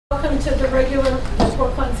welcome to the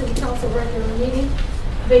Port Clinton City Council regular meeting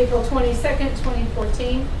of April 22nd,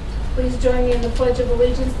 2014. Please join me in the Pledge of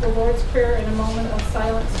Allegiance, the Lord's Prayer, and a moment of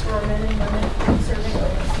silence for our men and women serving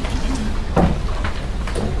oaths.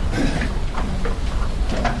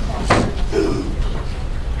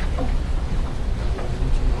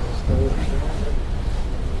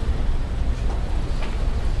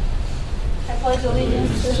 I pledge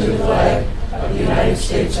allegiance to the flag of the United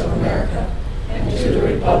States of America and to the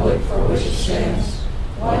republic for which it stands,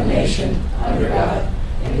 one nation, under God,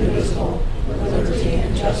 indivisible, with liberty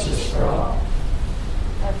and justice for all.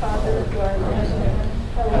 Our Father, who art in heaven,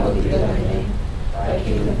 Hallowed be thy name. Thy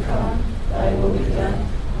kingdom come, thy will be done,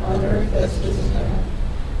 on earth as it is in heaven.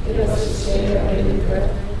 Give us this day our daily bread,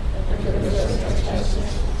 and forgive us our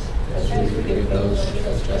trespasses, as we forgive those who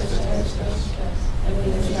trespass against us. And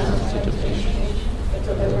lead us not into temptation, but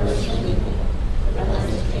deliver us from evil. For thine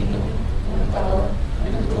is the kingdom, and the power,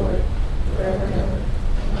 and the glory, forever and ever.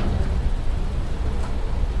 Amen.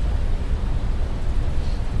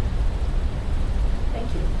 Thank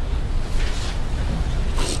you.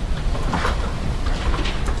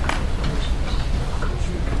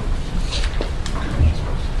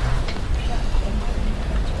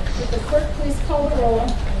 Would the clerk please call the roll?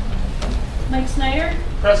 Mike Snyder,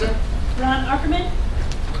 Present. Ron Ackerman,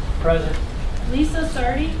 Present. Lisa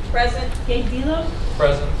Sardi, Present. Gabe Dilo,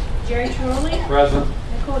 Present. Jerry Trolley, Present.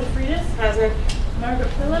 Nicole DeFritis, Present. Margaret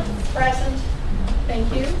Phillips, Present.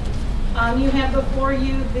 Thank you. You have before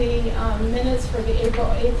you the minutes for the April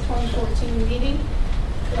 8th, 2014 meeting.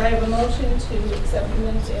 Do I have a motion to accept the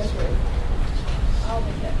minutes as read? I'll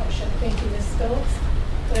make that motion. Thank you, Ms. Phillips.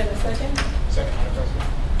 Do I have a second? Second, Madam President.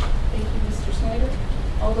 Thank you, Mr. Snyder.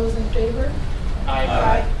 All those in favor?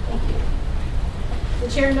 Aye. Thank you. The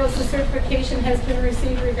chair notes the certification has been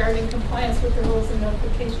received regarding compliance with the rules and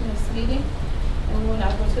notification of this meeting. And we will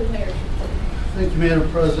now go to the mayor's report. Thank you, Madam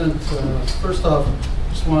President. First off,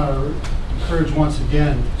 just want to encourage once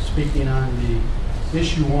again, speaking on the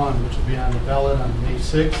issue 1, which will be on the ballot on May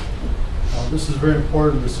 6th. This is very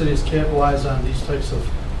important. The city has capitalized on these types of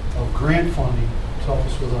grant funding to help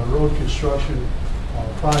us with our road construction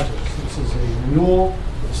projects. This is a renewal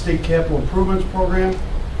of the State Capital Improvements Program.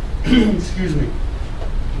 Excuse me.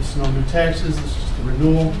 This is no new taxes. This is just a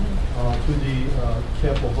renewal to the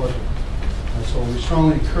capital budget. So we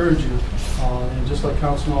strongly encourage you, and just like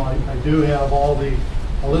Councilman, I do have all the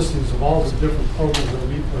listings of all the different programs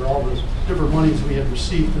that or all the different monies we have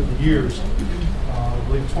received through the years. I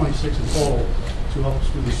believe 26 in total to help us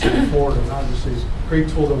move this thing forward. And obviously, it's a great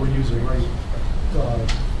tool that we're using right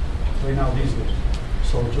now these days.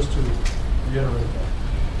 So just to reiterate that.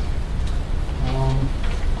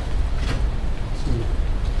 Let's see.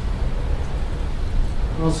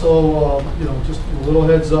 Also, just a little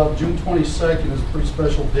heads up, June 22nd is a pretty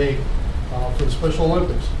special day for the Special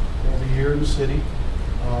Olympics. We'll be here in the city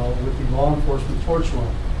with the law enforcement torch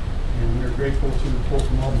run. And we're grateful to pull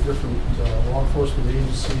from all the different law enforcement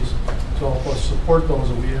agencies to help us support those.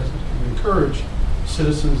 And we encourage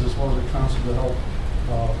citizens as well as the council to help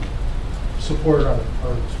support our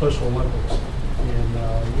Special Olympics.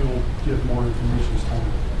 And we will give more information as time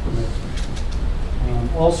permits.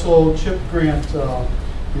 Also, CHIP grant,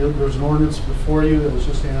 there's an ordinance before you that was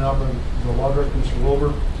just handed out by the law director, Mr.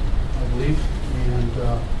 Wilbur, I believe. And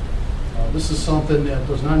this is something that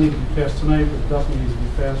does not need to be passed tonight, but definitely needs to be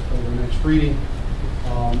passed by the next reading.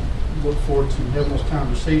 Look forward to having those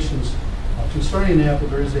conversations concerning that, but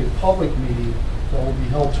there is a public meeting that will be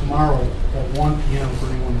held tomorrow at 1 p.m. for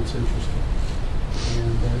anyone that's interested.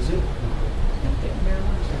 And that is it.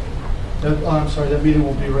 I'm sorry, that meeting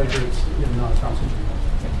will be right here in council chamber.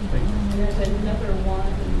 Thank you. There's another one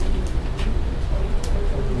in the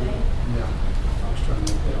 24th of May. Yeah, I was trying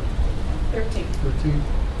to look that up. 13th. 13th?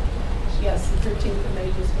 Yes, the 13th of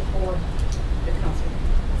May, just before the council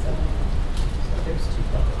meeting. So there's two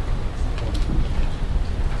public.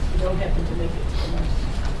 You don't happen to make it to the next.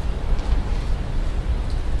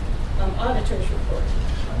 Auditor's report.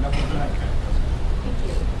 Nothing tonight, Madam President. Thank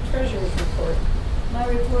you. Treasurer's report. my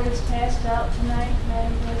report is passed out tonight,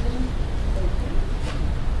 Madam President.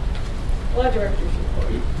 Law Director's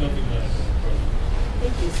report. Nothing, Madam President.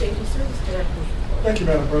 Thank you. Safety Service Director's report. Thank you,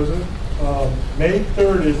 Madam President. May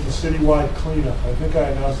 3rd is the citywide cleanup. I think I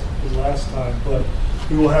announced it last time, but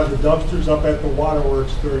we will have the dumpsters up at the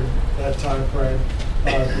waterworks during that time frame.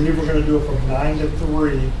 I believe we're going to do it from 9 to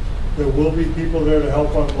 3. There will be people there to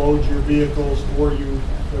help unload your vehicles for you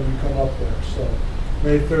when you come up there. So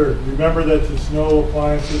May 3rd. Remember that the snow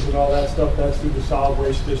appliances and all that stuff, that's through the solid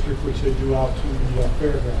waste district, which they do out to the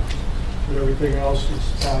fairgrounds. But everything else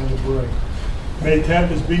is fine to bring. May 10th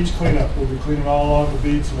is beach cleanup. We'll be cleaning all along the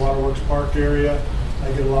beach, the Waterworks Park area.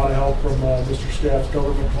 I get a lot of help from Mr. Scaff's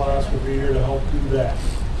government class. Will be here to help do that.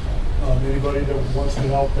 Anybody that wants to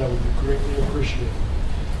help, that would be greatly appreciated.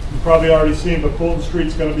 You've probably already seen, but Fulton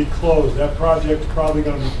Street's going to be closed. That project's probably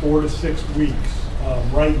going to be 4 to 6 weeks.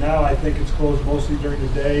 Right now, I think it's closed mostly during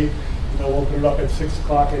the day. And they'll open it up at 6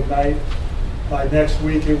 o'clock at night. By next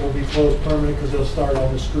week, it will be closed permanent because they'll start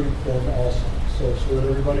on the street then also. So that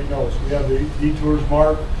everybody knows. We have the detours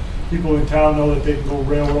marked. People in town know that they can go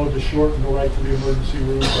railroad to Short and go right to the emergency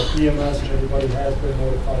room. But EMS and everybody has been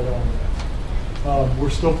notified on that. We're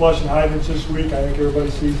still flushing hydrants this week. I think everybody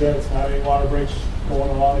sees that. It's not any water breaks going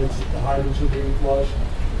on. It's the hydrants are being flushed.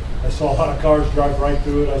 I saw a lot of cars drive right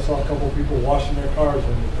through it. I saw a couple of people washing their cars.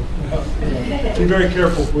 And, be very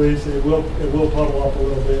careful, please. It will puddle up a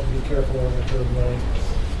little bit. Be careful on the curb lane.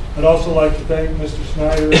 I'd also like to thank Mr.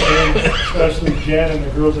 Snyder, and especially Jen and the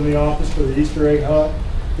girls in the office for the Easter egg hunt.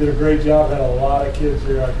 Did a great job. Had a lot of kids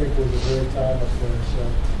there. I think it was a great time up there. So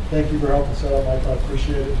thank you for helping set up, Mike. I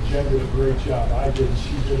appreciate it. Jen did a great job. I did.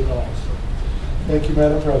 She did it all. So thank you,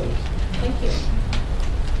 Madam President. Thank you.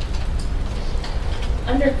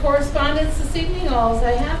 Under correspondence this evening, all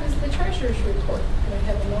I have is the treasurer's report. Do I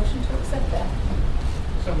have a motion to accept that?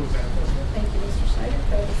 So moved, Madam President. Thank you, Mr. Snyder. Do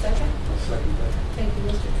I have a second? I'll second that. Thank you,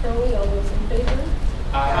 Mr. Trolley. All those in favor?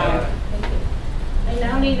 Aye. Thank you. I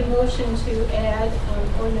now need a motion to add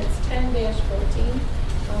ordinance 10-14 to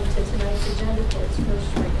tonight's agenda for its first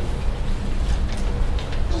reading.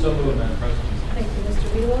 So moved, Madam President. Thank you, Mr.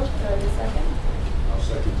 Velo. Do I have a second? I'll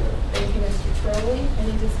second that. Thank you, Mr. Trolley.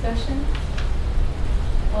 Any discussion?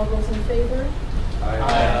 All those in favor?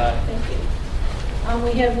 Aye. Thank you.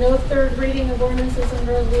 We have no third reading of ordinances and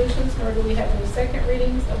resolutions, nor do we have any second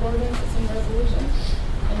readings of ordinances and resolutions.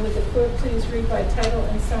 And would the clerk please read by title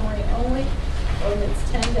and summary only, ordinance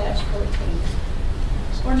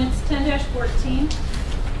 10-14. Ordinance 10-14,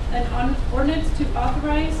 an ordinance to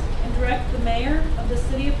authorize and direct the mayor of the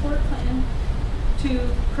city of Fort Clinton to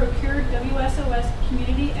procure WSOS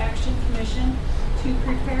Community Action Commission to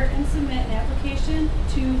prepare and submit an application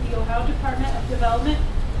to the Ohio Department of Development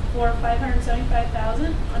for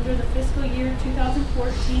 $575,000 under the fiscal year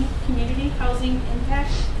 2014 Community Housing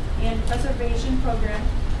Impact and Preservation Program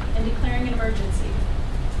and declaring an emergency.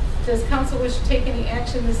 Does council wish to take any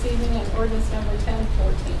action this evening on ordinance number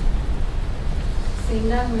 10-14? Seeing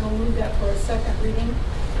none, we will move that for a second reading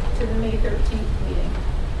to the May 13th meeting.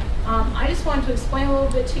 I just wanted to explain a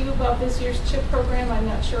little bit to you about this year's CHIP program. I'm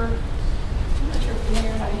not sure if the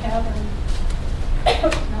mayor and I have no,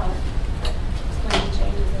 explain the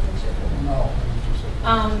changes in the CHIP program. No, I think you said.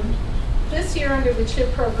 This year under the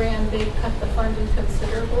CHIP program, they cut the funding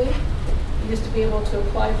considerably. You used to be able to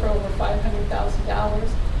apply for over $500,000.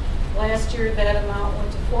 Last year, that amount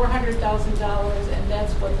went to $400,000, and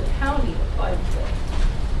that's what the county applied for.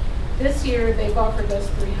 This year, they've offered us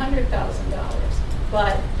 $300,000,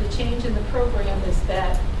 but the change in the program is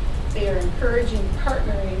that they are encouraging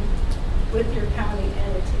partnering with your county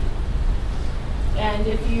entity. And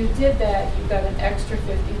if you did that, you got an extra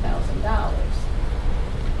 $50,000.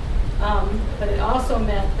 But it also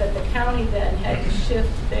meant that the county then had to shift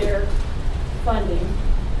their funding,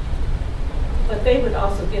 but they would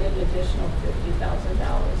also get an additional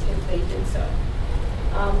 $50,000 if they did so.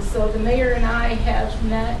 So the mayor and I have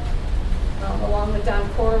met, along with Don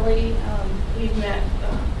Corley. We've met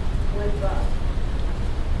with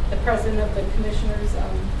the president of the commissioners,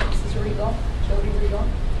 Mrs. Regal, Jody Regal.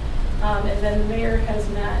 And then the mayor has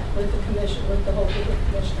met with the commission, with the whole group of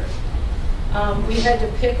commissioners. We had to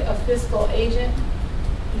pick a fiscal agent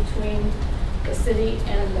between the city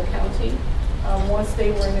and the county. Once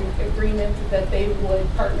they were in agreement that they would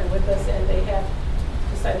partner with us, and they have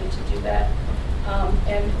decided to do that.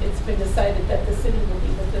 And it's been decided that the city will be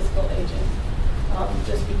the fiscal agent,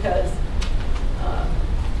 just because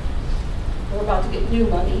we're about to get new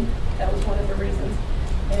money. That was one of the reasons.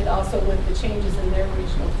 And also with the changes in their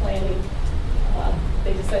regional planning,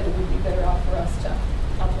 they decided it would be better off for us to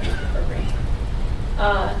operate the program.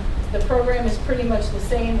 The program is pretty much the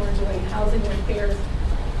same. We're doing housing repairs.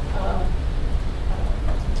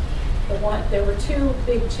 There were two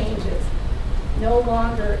big changes. No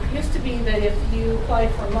longer, it used to be that if you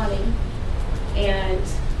applied for money and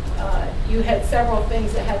you had several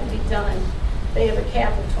things that had to be done, they have a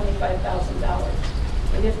cap of $25,000.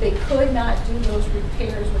 And if they could not do those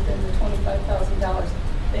repairs within the $25,000,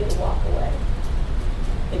 they would walk away.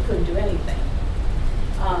 They couldn't do anything.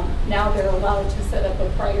 Now they're allowed to set up a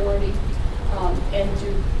priority and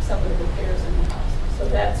do some of the repairs in the house. So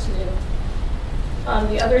that's new.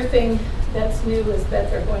 The other thing that's new is that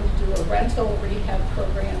they're going to do a rental rehab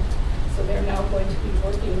program. So they're now going to be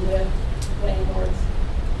working with landlords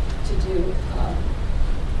to do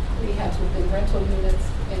rehab within rental units,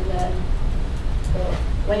 and then the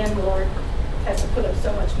landlord has to put up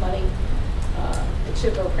so much money, the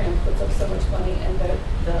CHIP program puts up so much money, and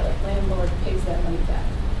the landlord pays that money back.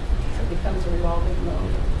 So it becomes a revolving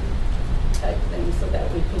loan type thing, so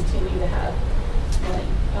that we continue to have money.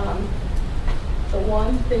 The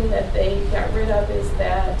one thing that they got rid of is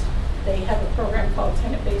that they have a program called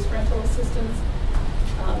tenant-based rental assistance.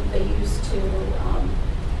 They used to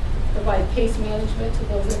provide case management to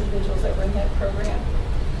those individuals that were in that program.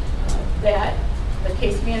 The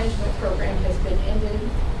case management program has been ended.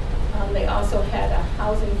 They also had a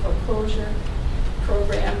housing foreclosure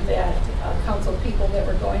program that counseled people that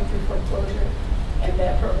were going through foreclosure, and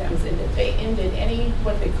that program is ended. They ended any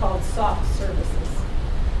what they called soft services.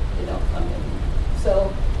 They don't fund anymore.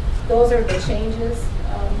 So those are the changes.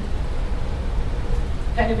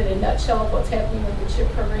 Kind of in a nutshell of what's happening with the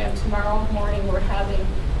CHIP program. Tomorrow morning we're having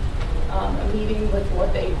a meeting with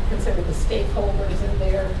what they consider the stakeholders in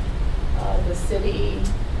there, the city,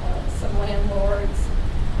 some landlords.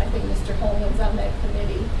 I think Mr. Holman's on that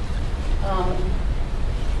committee.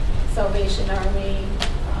 Salvation Army,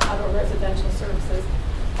 Auto Residential Services,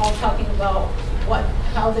 all talking about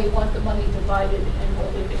how they want the money divided and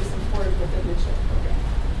will they be supported within the CHIP program.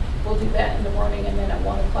 We'll do that in the morning, and then at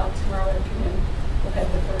 1 o'clock tomorrow afternoon, we'll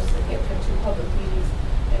have the first of two public meetings,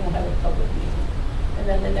 and we'll have a public meeting. And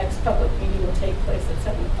then the next public meeting will take place at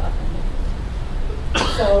 7 o'clock in the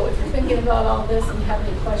evening. So if you're thinking about all this and you have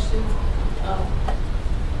any questions,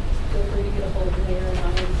 feel free to get a hold of the mayor and I,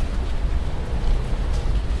 and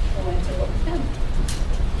we'll answer what we can.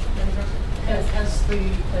 Has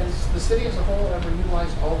the city as a whole ever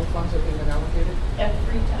utilized all the funds that they've been allocated?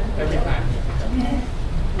 Every time. Every time.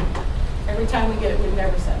 Every time we get it, we've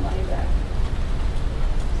never sent money back.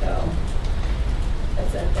 So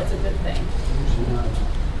that's a good thing.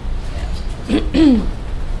 Yeah.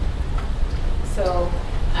 So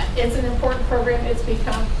it's an important program. It's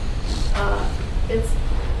become,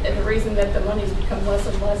 and the reason that the money's become less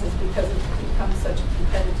and less is because it's become such a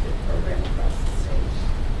competitive program across the state.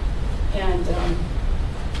 And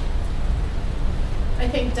I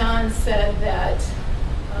think Don said that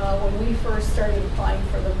when we first started applying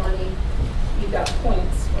for the money, you got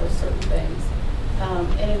points for certain things.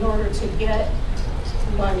 And in order to get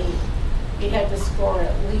money, you had to score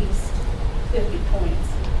at least 50 points.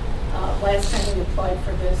 Last time we applied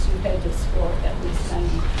for this, you had to score at least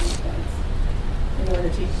 92 points in order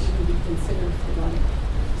to even be considered for money.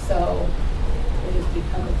 So it has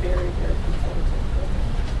become a very, very competitive program.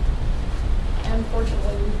 And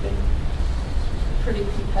fortunately, we've been pretty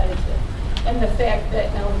competitive. And the fact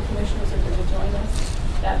that now the commissioners are going to join us,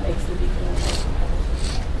 that makes it even more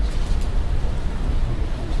competitive.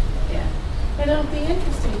 Yeah. And it'll be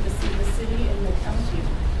interesting to see the city and the county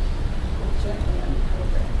work jointly on the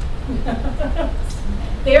program.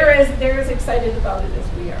 They're as excited about it as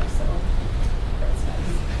we are, so that's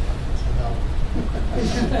nice.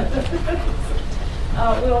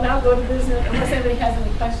 We will now go to business, unless anybody has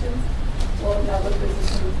any questions, we'll now go to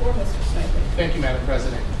business number 4, Mr. Snyder. Thank you, Madam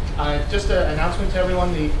President. Just an announcement to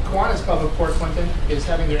everyone, the Kiwanis Club of Port Clinton is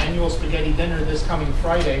having their annual spaghetti dinner this coming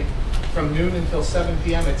Friday from noon until 7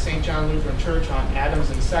 p.m. at St. John Lutheran Church on Adams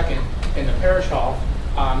and 2nd in the Parish Hall.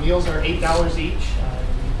 Meals are $8 each.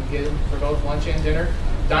 You can get them for both lunch and dinner.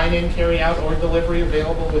 Dine-in, carry-out, or delivery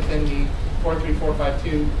available within the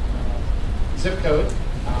 43452 zip code.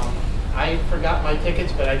 I forgot my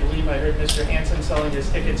tickets, but I believe I heard Mr. Hansen selling his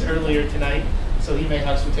tickets earlier tonight, so he may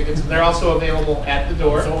have some tickets. They're also available at the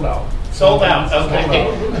door. Sold out. Sold out, okay.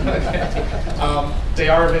 Sold out. They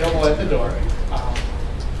are available at the door.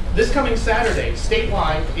 This coming Saturday,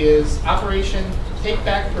 statewide, is Operation Take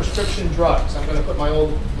Back Prescription Drugs. I'm going to put my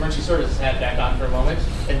old emergency services hat back on for a moment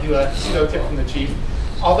and do a pseudo tip from the chief.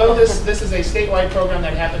 Although this is a statewide program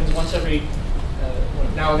that happens once every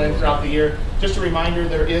now and then throughout the year, just a reminder,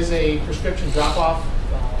 there is a prescription drop-off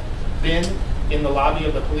bin in the lobby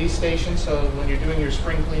of the police station, so when you're doing your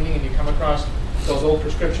spring cleaning and you come across those old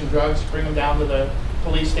prescription drugs, bring them down to the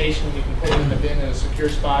police station. You can put them in the bin in a secure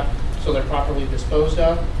spot so they're properly disposed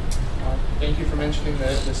of. Thank you for mentioning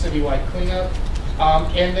the citywide cleanup.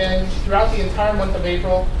 And then throughout the entire month of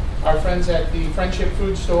April, our friends at the Friendship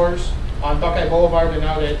Food Stores on Buckeye Boulevard and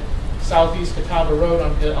out at Southeast Catawba Road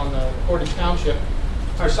on the Portage Township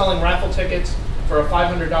are selling raffle tickets for a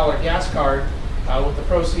 $500 gas card with the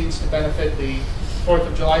proceeds to benefit the 4th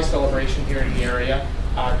of July celebration here in the area.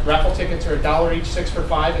 Raffle tickets are $1 each, 6 for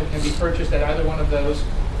 $5, and can be purchased at either one of those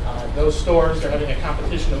stores. They're having a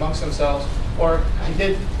competition amongst themselves. Or I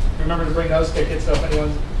did remember to bring those tickets, so if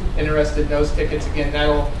anyone interested in those tickets. Again,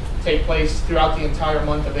 that'll take place throughout the entire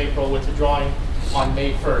month of April with the drawing on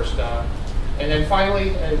May 1st. And then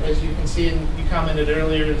finally, as you can see, and you commented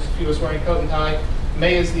earlier, as he was wearing coat and tie,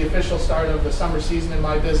 May is the official start of the summer season in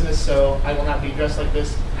my business, so I will not be dressed like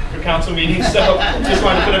this for council meetings. So just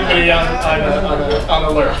wanted to put everybody on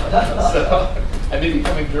alert. So I may be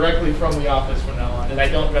coming directly from the office from now on, and I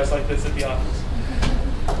don't dress like this at the office.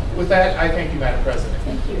 With that, I thank you, Madam President.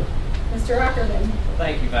 Thank you. Mr. Ackerman.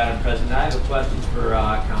 Thank you, Madam President. I have a question for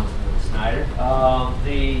Councilman Snyder.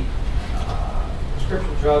 The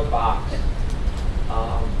prescription drug box.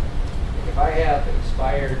 If I have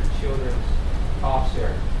expired children's cough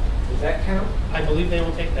syrup, does that count? I believe they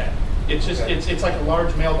will take that. It's just Okay. it's like a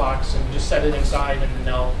large mailbox, and you just set it inside, and then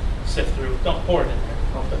they'll sift through. Don't pour it in there.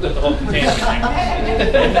 Don't put the whole container in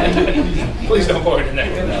there. Please don't pour it in We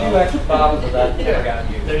have a there. few extra bottles of that that I got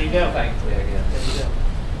you. There you go. Thankfully, I guess. There you go.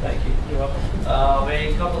 Thank you. You're welcome.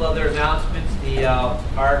 A couple other announcements. The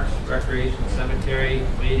Parks Recreation Cemetery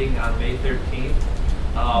meeting on May 13th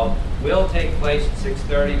will take place at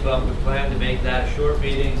 6:30, but we plan to make that a short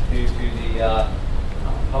meeting due to the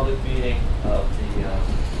public meeting of the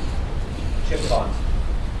CHIP funds.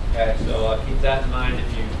 Okay, so keep that in mind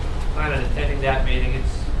if you plan on attending that meeting.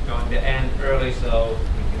 It's going to end early, so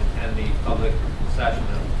we can attend the public session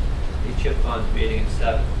of the CHIP funds meeting at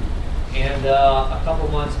 7. And a couple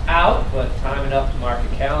months out, but time enough to mark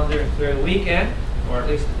a calendar and clear the weekend, or at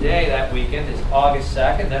least the day that weekend, is August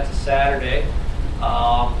 2nd. That's a Saturday.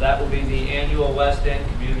 That will be the annual West End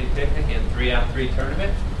Community Picnic and 3-on-3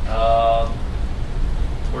 tournament.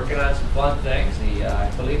 Working on some fun things. I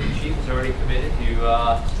believe the chief is already committed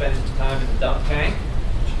to spending some time in the dump tank.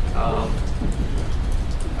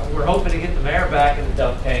 We're hoping to get the mayor back in the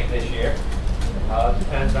dump tank this year.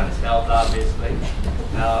 Depends on his health, obviously.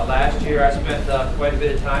 Last year I spent quite a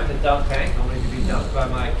bit of time in the dump tank, only to be dumped by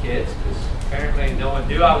my kids, because apparently no one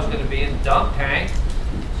knew I was going to be in the dump tank.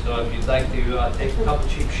 So if you'd like to take a couple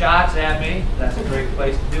cheap shots at me, that's a great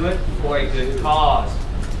place to do it for a good cause.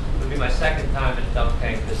 It'll be my second time in the dump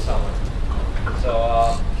tank this summer.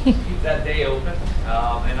 So keep that day open,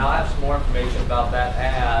 and I'll have some more information about that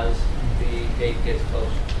as the date gets closer.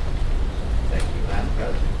 Thank you, Madam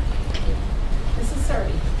President. Mrs.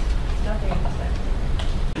 Sardi. Nothing to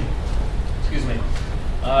say. Excuse me.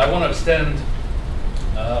 I want to extend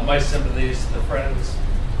my sympathies to the friends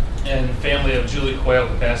and family of Julie Quayle,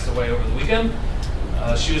 who passed away over the weekend.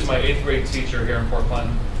 She was my 8th grade teacher here in Port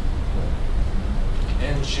Clinton,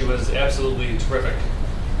 and she was absolutely terrific.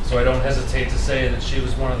 So I don't hesitate to say that she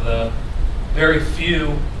was one of the very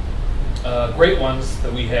few great ones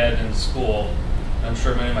that we had in school. I'm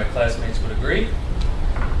sure many of my classmates would agree.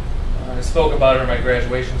 I spoke about her in my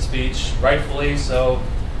graduation speech, rightfully, so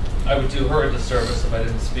I would do her a disservice if I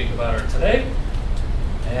didn't speak about her today.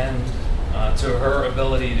 And to her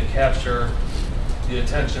ability to capture the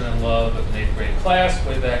attention and love of an 8th grade class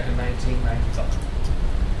way back in 1995.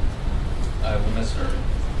 I will miss her.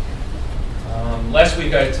 Last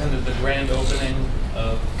week I attended the grand opening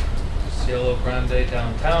of Cielo Grande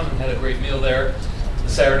downtown and had a great meal there the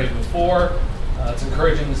Saturday before. It's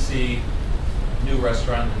encouraging to see a new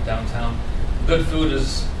restaurant in downtown. Good food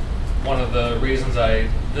is one of the reasons I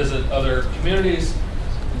visit other communities.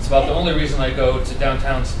 It's about the only reason I go to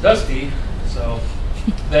downtown Sandusky, so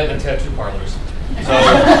that and tattoo parlors. So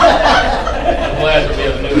I'm glad that we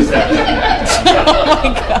have a new establishment. Oh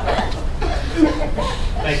my God.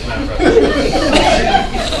 Thank you, Madam President.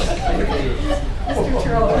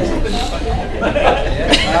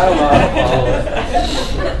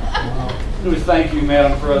 Mr. Thank you,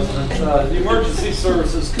 Madam President. The Emergency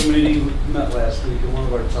Services Committee met last week, and one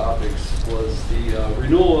of our topics was the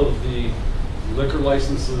renewal of the liquor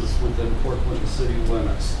licenses within Port Clinton city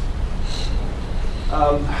limits.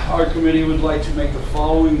 Our committee would like to make the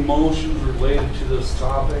following motions related to this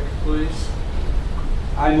topic, please.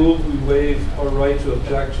 I move we waive our right to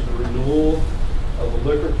object to the renewal of a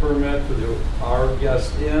liquor permit for the Our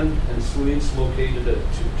Guest Inn and Suites located at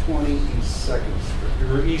 220 East 2nd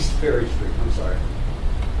Street, or East Perry Street, I'm sorry.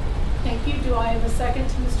 Thank you. Do I have a second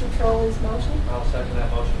to Mr. Trolley's motion? I'll second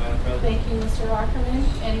that motion, Madam President. Thank you, Mr. Ackerman.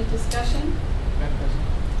 Any discussion? Madam President.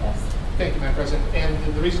 Yes. Thank you, Madam President.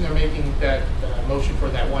 And the reason they're making that motion for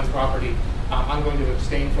that one property, I'm going to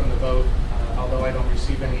abstain from the vote, although I don't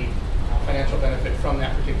receive any financial benefit from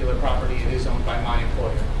that particular property. It is owned by my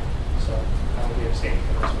employer, so I will be abstaining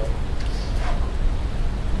from this vote.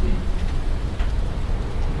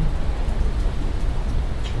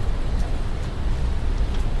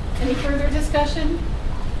 Any further discussion?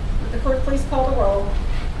 Would the clerk please call the roll?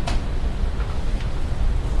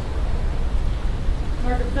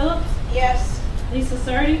 Margaret Phillips, Yes. Lisa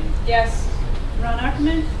Sardi, Yes. Ron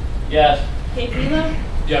Ackerman, Yes. Kate Velo,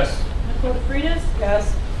 Yes. Nicole DeFreitas,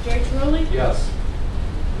 Yes. Jerry Trolley. Yes.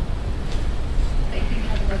 Thank you.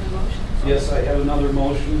 Have another motion? Yes, I have another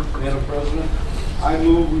motion, Madam President. I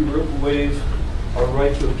move we waive our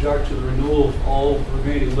right to object to the renewal of all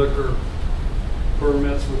remaining liquor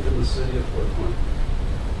permits within the city of Fort Wayne.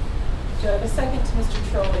 Do I have a second to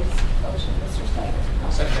Mr. Trolley's motion, Mr. Snyder?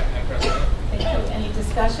 I'll second that, Madam President. Thank you. Any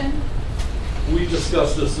discussion? We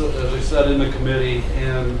discussed this, as I said, in the committee,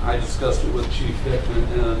 and I discussed it with Chief Hickman,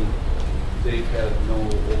 and they've had no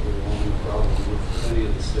overwhelming problem with any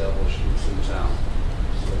of the establishments in town.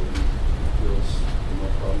 So there's no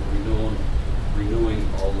problem renewing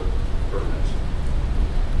all the permits.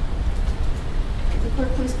 Could the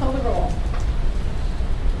clerk please call the roll?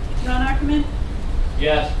 Ron Ackerman,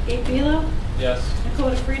 Yes. Kate Velo, Yes.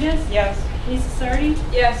 Nicole DeFreitas, Yes. Lisa Sardi,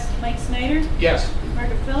 Yes. Mike Snyder, Yes.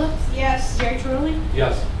 Margaret Phillips, Yes. Jerry Trolley.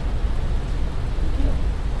 Yes.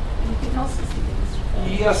 Anything else this evening, Mr.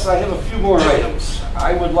 Trolley? Yes, I have a few more items.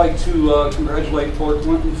 I would like to congratulate Fort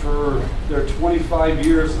Clinton for their 25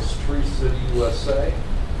 years as Tree City, USA.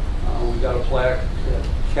 We got a plaque.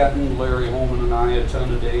 Kenton, Larry Holman, and I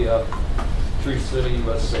attended a Tree City,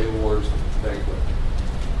 USA Awards banquet.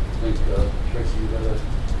 I think, Tracy, you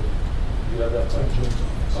have that plaque?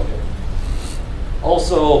 Okay.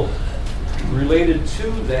 Also, related to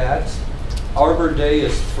that, Arbor Day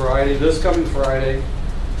is Friday, this coming Friday,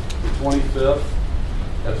 the 25th,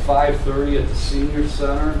 at 5:30 at the Senior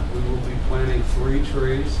Center. We will be planting 3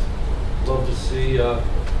 trees. Love to see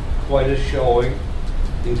quite a showing.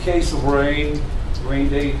 In case of rain, rain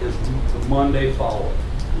date is the Monday following,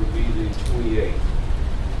 would be the 28th.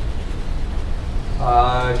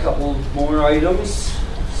 A couple more items.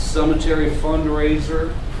 Cemetery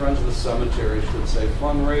fundraiser, Friends of the Cemetery, I should say.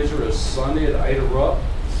 Fundraiser is Sunday at Ida Rupp,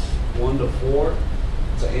 1 to 4.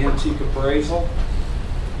 It's an antique appraisal.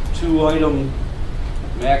 2-item,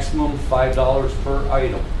 maximum $5 per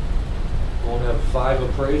item. We'll have 5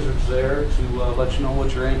 appraisers there to let you know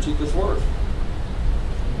what your antique is worth.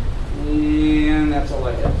 And that's all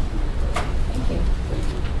I have. Thank you. Thank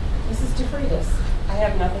you. Mrs. DeFreitas? I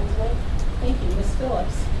have nothing tonight. Thank you. Ms.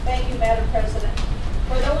 Phillips? Thank you, Madam President.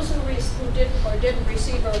 For those who did or didn't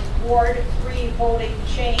receive a Ward 3 voting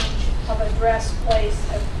change of address place,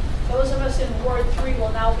 those of us in Ward 3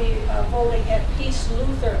 will now be voting at Peace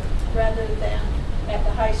Lutheran rather than at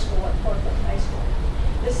the high school, at Portland High School.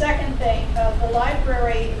 The second thing, the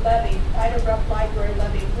library levy, Ida Rupp Library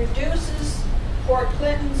levy, reduces Fort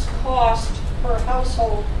Clinton's cost per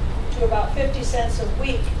household to about 50 cents a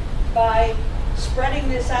week by spreading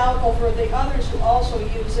this out over the others who also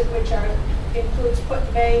use it, which includes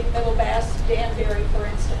Put-in-Bay, Middle Bass, Danbury, for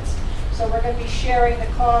instance. So we're going to be sharing the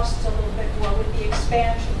costs a little bit more with the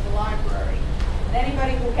expansion of the library. And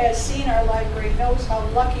anybody who has seen our library knows how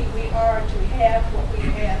lucky we are to have what we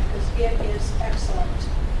have, because it is excellent.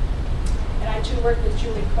 And I too worked with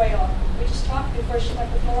Julie Quayle. We just talked before she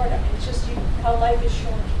went to Florida. I mean, it's just how life is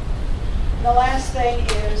short. And the last thing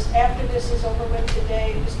is, after this is over with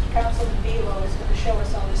today, Mr. Councilman Velo is going to show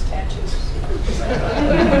us all his tattoos.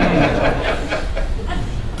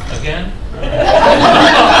 Again?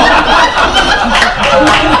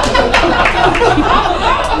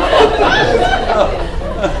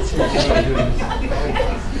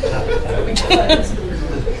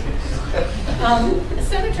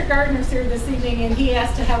 Senator Gardner's here this evening, and he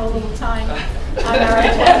has to have a little time on our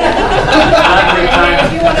agenda. And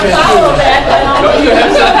if you want to follow that, then I'll... Don't you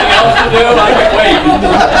have something else to do? I can wait.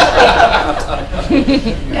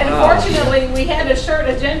 And unfortunately, we had a short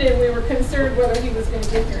agenda, and we were concerned whether he was going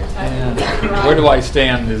to get here in time. Where do I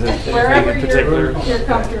stand? Is it anything Wherever in particular? you're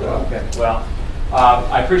comfortable. Okay. Well,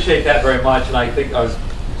 I appreciate that very much, and I think how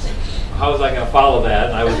was I going to follow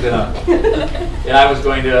that? And I was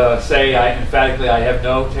going to say, emphatically, I have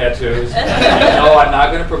no tattoos. And no, I'm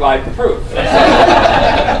not going to provide the proof.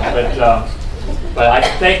 But I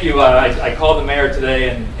thank you. I called the mayor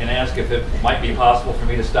today and asked if it might be possible for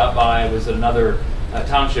me to stop by. I was at another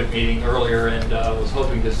township meeting earlier and was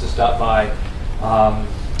hoping just to stop by.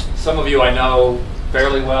 Some of you I know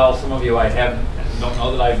fairly well. Some of you I don't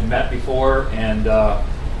know that I've met before. And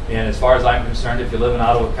as far as I'm concerned, if you live in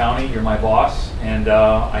Ottawa County, you're my boss, and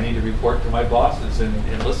I need to report to my bosses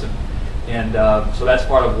and listen. And so that's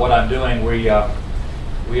part of what I'm doing. We are.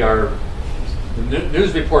 The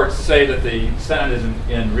news reports say that the Senate is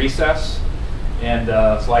in recess, and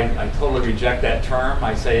so I totally reject that term.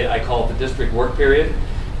 I call it the district work period,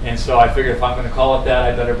 and so I figure if I'm going to call it that,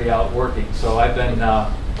 I better be out working. So I've been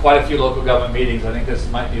quite a few local government meetings. I think this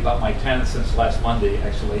might be about my 10th since last Monday,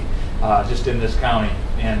 actually, just in this county.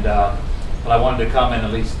 And but I wanted to come and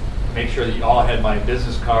at least make sure that you all had my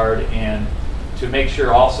business card, and to make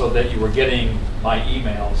sure also that you were getting my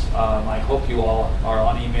emails. I hope you all are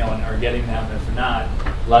on email and are getting them. If not,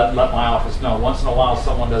 let my office know. Once in a while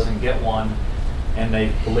someone doesn't get one and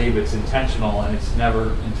they believe it's intentional, and it's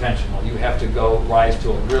never intentional. You have to rise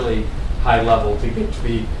to a really high level to get to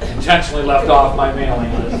be intentionally left off my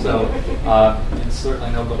mailing list. So, and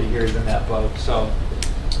certainly nobody here is in that boat. So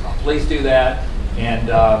please do that. And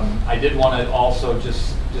I did want to also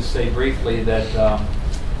just say briefly that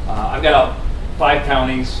I've got 5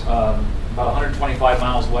 counties, about 125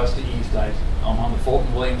 miles west to east. I'm on the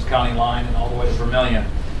Fulton-Williams County line and all the way to Vermilion.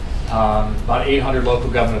 About 800 local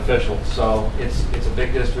government officials. So it's a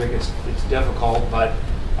big district. It's difficult, but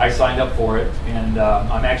I signed up for it, and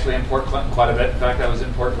I'm actually in Port Clinton quite a bit. In fact, I was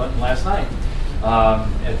in Port Clinton last night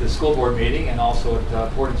at the school board meeting, and also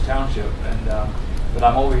at Portage Township. And but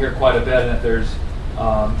I'm over here quite a bit, and if there's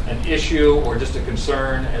an issue or just a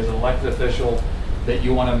concern as an elected official that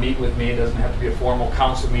you want to meet with me, it doesn't have to be a formal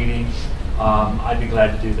council meeting, I'd be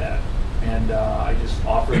glad to do that. And I just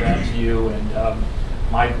offer that to you. And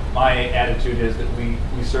my attitude is that we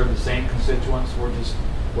serve the same constituents.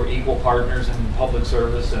 We're equal partners in public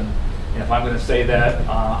service, and if I'm going to say that,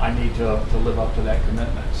 I need to live up to that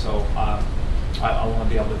commitment. So I want to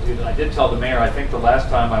be able to do that. I did tell the mayor, I think the last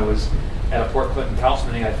time I was at a Port Clinton council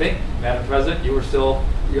meeting, I think, Madam President, you were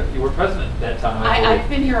president at that time. I've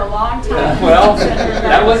been here a long time. Well,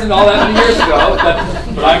 that wasn't all that many years ago,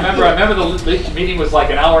 but I remember the meeting was like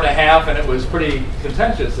an hour and a half, and it was pretty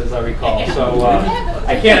contentious, as I recall. So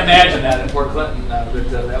I can't imagine that in Port Clinton that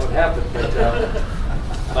would happen.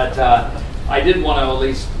 But I did want to at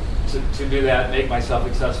least to do that, make myself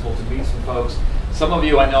accessible to meet some folks. Some of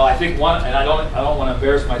you I know. I think one, and I don't want to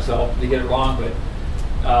embarrass myself to get it wrong, but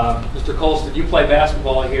Mr. Colston, you play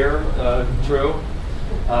basketball here, true?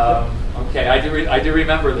 Okay, I do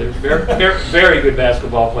remember the very good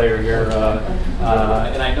basketball player here,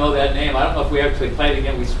 and I know that name. I don't know if we actually played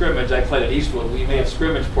again. We scrimmaged. I played at Eastwood. We may have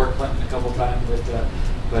scrimmaged Port Clinton a couple times,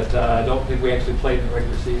 but I don't think we actually played in the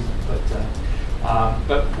regular season.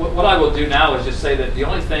 But what I will do now is just say that the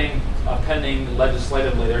only thing pending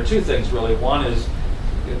legislatively, there are 2 things really. One is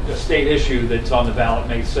a state issue that's on the ballot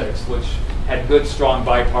May 6th, which had good, strong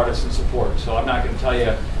bipartisan support. So I'm not going to tell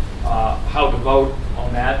you how to vote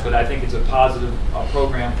on that, but I think it's a positive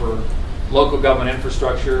program for local government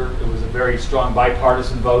infrastructure. It was a very strong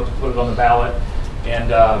bipartisan vote to put it on the ballot,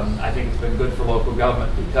 and I think it's been good for local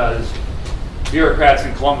government because bureaucrats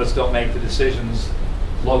in Columbus don't make the decisions.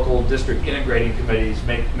 Local district integrating committees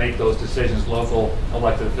make those decisions. Local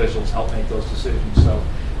elected officials help make those decisions. So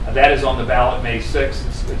that is on the ballot May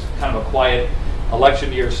 6th. It's kind of a quiet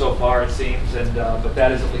election year so far, it seems, and but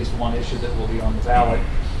that is at least one issue that will be on the ballot.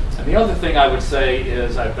 And the other thing I would say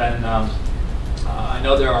is I've been, I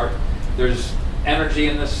know there's energy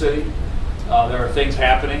in this city. There are things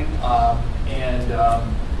happening, and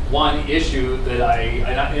one issue that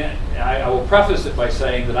I will preface it by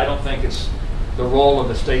saying that I don't think it's the role of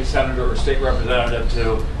the state senator or state representative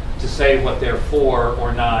to say what they're for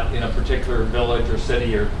or not in a particular village or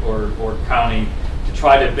city or county, to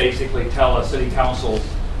try to basically tell a city council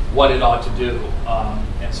what it ought to do.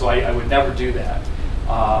 And so I would never do that.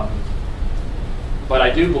 But I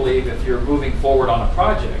do believe if you're moving forward on a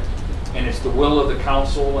project and it's the will of the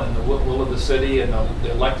council and the will of the city and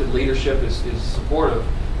the elected leadership is supportive,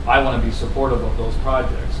 I want to be supportive of those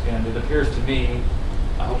projects. And it appears to me,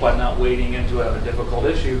 I hope I'm not wading into a difficult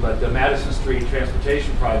issue, but the Madison Street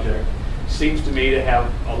Transportation Project seems to me to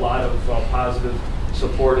have a lot of positive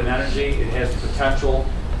support and energy. It has the potential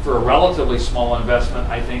for a relatively small investment,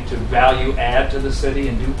 I think, to value add to the city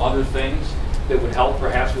and do other things that would help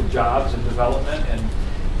perhaps with jobs and development.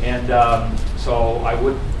 And so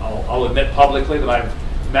I'll admit publicly that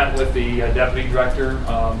I've met with the Deputy Director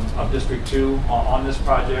of District 2 on this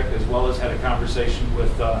project, as well as had a conversation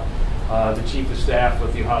with the Chief of Staff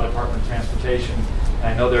with the Ohio Department of Transportation. And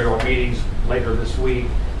I know there are meetings later this week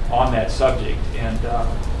on that subject. And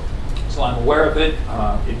so I'm aware of it.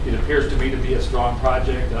 It appears to me to be a strong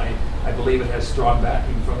project. I believe it has strong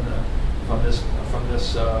backing from this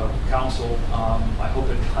council. I hope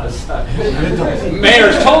it does.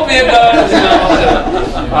 Mayor's told me it does.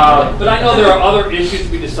 But I know there are other issues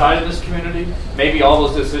to be decided in this community. Maybe all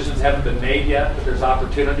those decisions haven't been made yet, but there's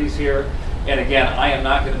opportunities here. And again, I am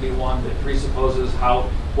not going to be one that presupposes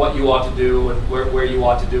what you ought to do and where you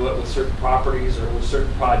ought to do it with certain properties or with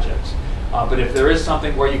certain projects. But if there is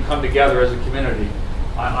something where you come together as a community,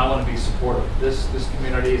 I want to be supportive. This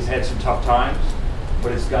community has had some tough times,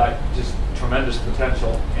 but it's got just tremendous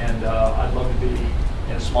potential, and I'd love to be,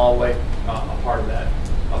 in a small way, a part of that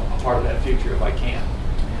part of that future if I can.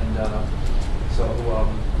 And so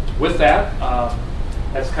with that,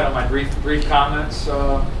 that's kind of my brief comments,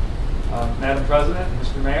 Madam President, and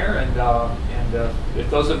Mr. Mayor, and if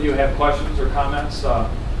those of you have questions or comments,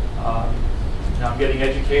 I'm getting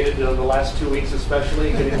educated the last 2 weeks,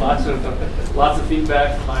 especially getting lots of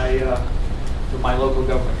feedback from my local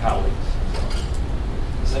government colleagues. So,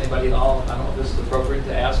 does anybody at all? I don't know if this is appropriate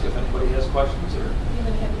to ask if anybody has questions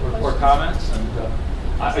or comments. And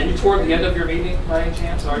are you toward the end of your meeting by any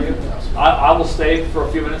chance? Are you? I will stay for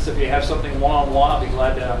a few minutes if you have something one-on-one. I'll be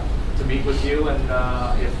glad to meet with you, and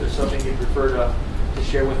if there's something you'd prefer to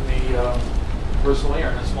share with me personally or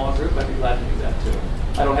in a small group, I'd be glad to do that too.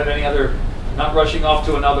 I don't have any other. Not rushing off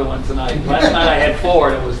to another one tonight. Last night I had 4,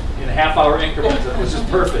 and it was in half-hour increments. It was just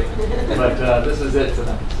perfect. But this is it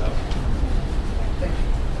tonight. So,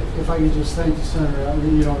 If I could just thank the Senator, I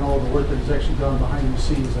mean, you don't know the work that he's actually done behind the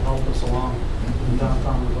scenes to help us along in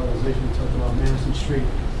downtown revitalization. We talked about Madison Street.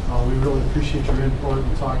 We really appreciate your input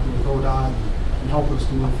and talking with ODOT and helping us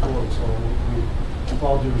to move forward. So, with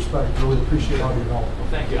all due respect, really appreciate all your help. well,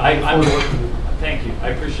 thank you. Thank you. I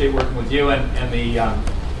appreciate working with you and the.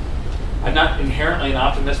 I'm not inherently an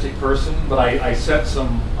optimistic person, but I sense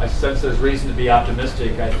there's reason to be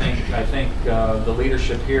optimistic. I think the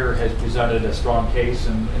leadership here has presented a strong case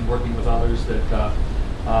in working with others that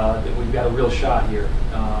we've got a real shot here.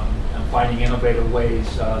 And finding innovative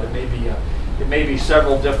ways. There may be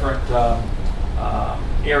several different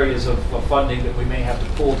areas of funding that we may have to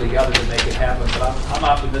pull together to make it happen. But I'm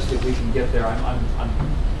optimistic we can get there.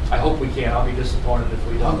 I hope we can. I'll be disappointed if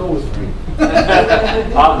we don't. I'll go with you.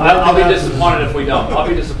 I'll be disappointed if we don't. I'll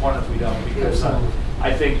be disappointed if we don't because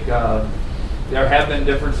I think there have been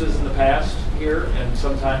differences in the past here, and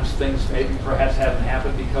sometimes things maybe perhaps haven't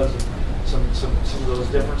happened because of some of those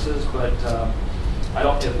differences. But I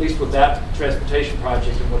don't. At least with that transportation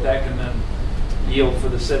project and what that can then yield for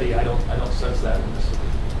the city, I don't sense that in the city.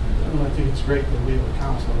 And I think it's great that we have a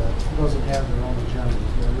council that doesn't have their own agendas.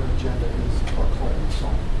 Their agenda is for Clinton. So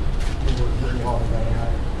they work very well together.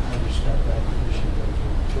 I respect that and appreciate that as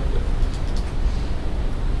well.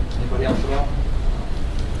 Anybody else at all?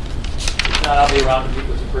 If not, I'll be around to meet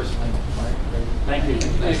with you personally. All right. Thank you.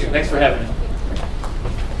 Thanks for having me.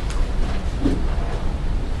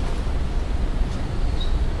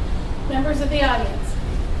 Members of the audience,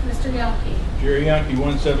 Mr. Yonke. Jerry Yonke,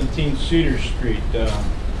 117 Cedar Street.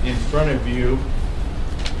 In front of you,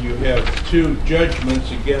 you have 2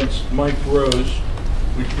 judgments against Mike Rose,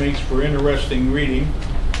 which makes for interesting reading.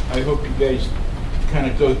 I hope you guys kind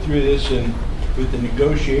of go through this, and with the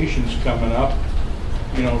negotiations coming up,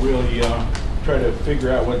 really try to figure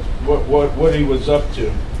out what he was up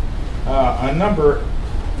to.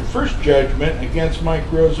 The first judgment against Mike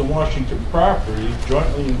Rose and Washington Property,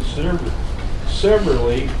 jointly and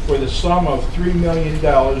severally, for the sum of $3 million,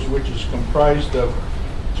 which is comprised of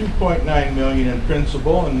 $2.9 million in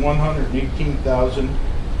principal and $118,000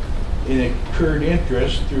 in accrued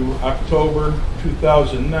interest through October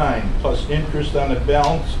 2009, plus interest on the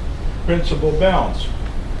balance, principal balance.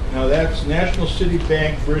 Now that's National City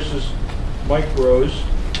Bank versus Mike Rose.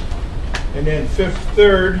 And then Fifth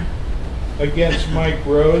Third against Mike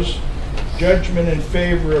Rose, judgment in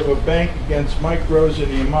favor of a bank against Mike Rose in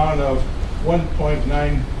the amount of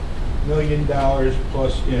 $1.9 million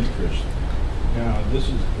plus interest. Now this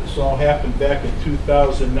all happened back in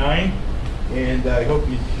 2009, and I hope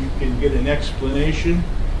you can get an explanation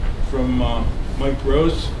from Mike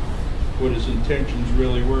Rose what his intentions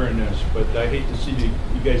really were in this. But I hate to see you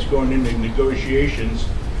guys going into negotiations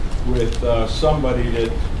with somebody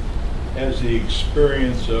that has the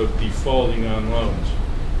experience of defaulting on loans.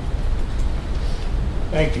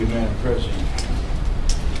 Thank you, Madam President.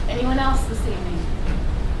 Anyone else this evening?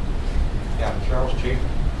 Yeah, Charles Chief,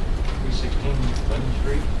 316 Linden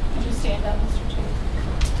Street. Would you stand up, Mr. Chief?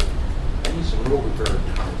 I need some road repairs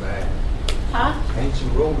on our bad. Huh? I need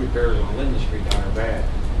some road repairs on Linden Street on our bad.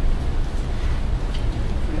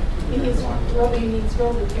 He needs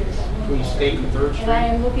road repairs on one Between side. State and Third Street. And I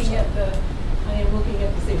am looking at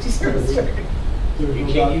the safety service record. You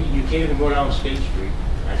can't even go down State Street.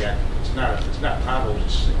 It's not potholes,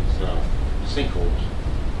 it's sinkholes.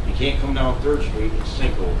 You can't come down Third Street, it's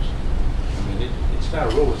sinkholes. I mean, it's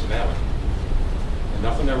not a road, it's an alley. And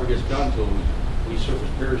nothing ever gets done until we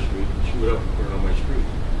resurface Perry Street and shoot it up and put it on my street.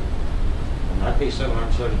 And I pay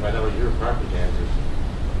 $775 a year in property taxes.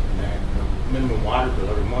 And minimum water bill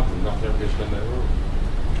every month, and nothing ever gets done that road.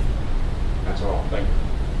 That's all. Thank you.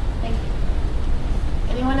 Thank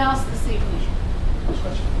you. Anyone else this evening?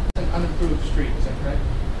 Question. It's an unimproved street, is that correct?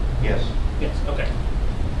 Yes. Yes, okay.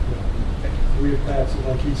 We have passed it,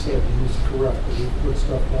 like he said, he was correct, that we put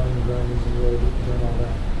stuff down in grindings and road and done all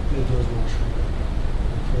that, and it does wash right back out.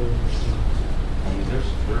 I mean,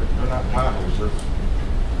 they're not potholes,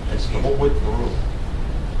 it's the whole width of the road.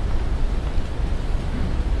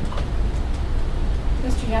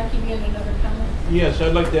 Mr. Yaki, you had another comment? Yes,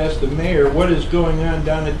 I'd like to ask the mayor, what is going on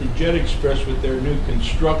down at the Jet Express with their new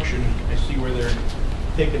construction? I see where they're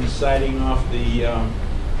taking the siding off the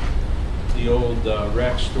old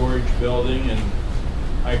rack storage building, and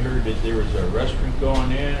I heard that there was a restaurant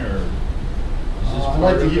going in, or is this I'd like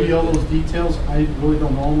part to of give it? you all those details. I really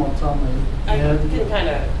don't know them on top of my I head. can kind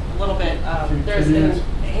of, a little bit, Two there's minutes.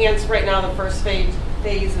 enhanced, right now, the first phase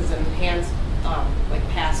is enhanced, like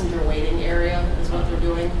passenger waiting area is what they're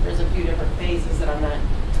doing. There's a few different phases that I'm not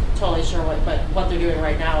totally sure what, but what they're doing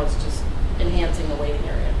right now is just enhancing the waiting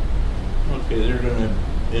area. Okay,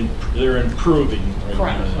 they're improving right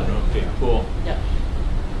Correct. now. then. Okay, cool. Yep.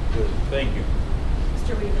 Good, thank you.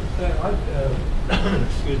 Mr. Weaver?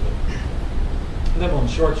 Excuse me. Live on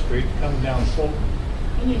Short Street, coming down Fulton.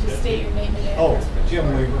 You need to state your name and Oh, address. for the Jim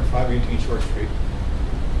record. Weaver, 518 Short Street.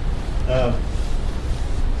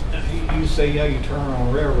 You say, yeah, you turn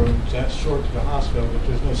on railroads, that's short to the hospital, but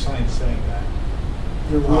there's no sign saying that.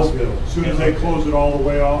 There will be, Hospital. as soon as they close it all the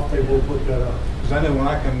way off, they will put that up. Because I know when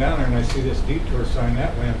I come down there and I see this detour sign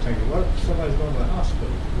that way, I'm thinking, what, somebody's going to the hospital,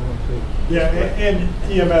 going to... Yeah, and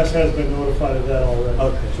EMS has been notified of that already.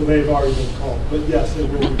 Okay. So they've already been called, but yes, it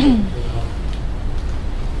will be. put up.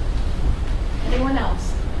 Anyone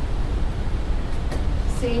else?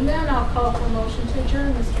 Seeing none, I'll call for a motion to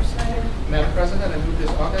adjourn. Mr. Snyder, Madam President, I move this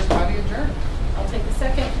August body adjourned. I'll take a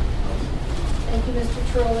second. Thank you,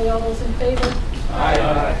 Mr. Trolley. All those in favor?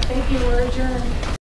 Aye. Thank you, we're adjourned.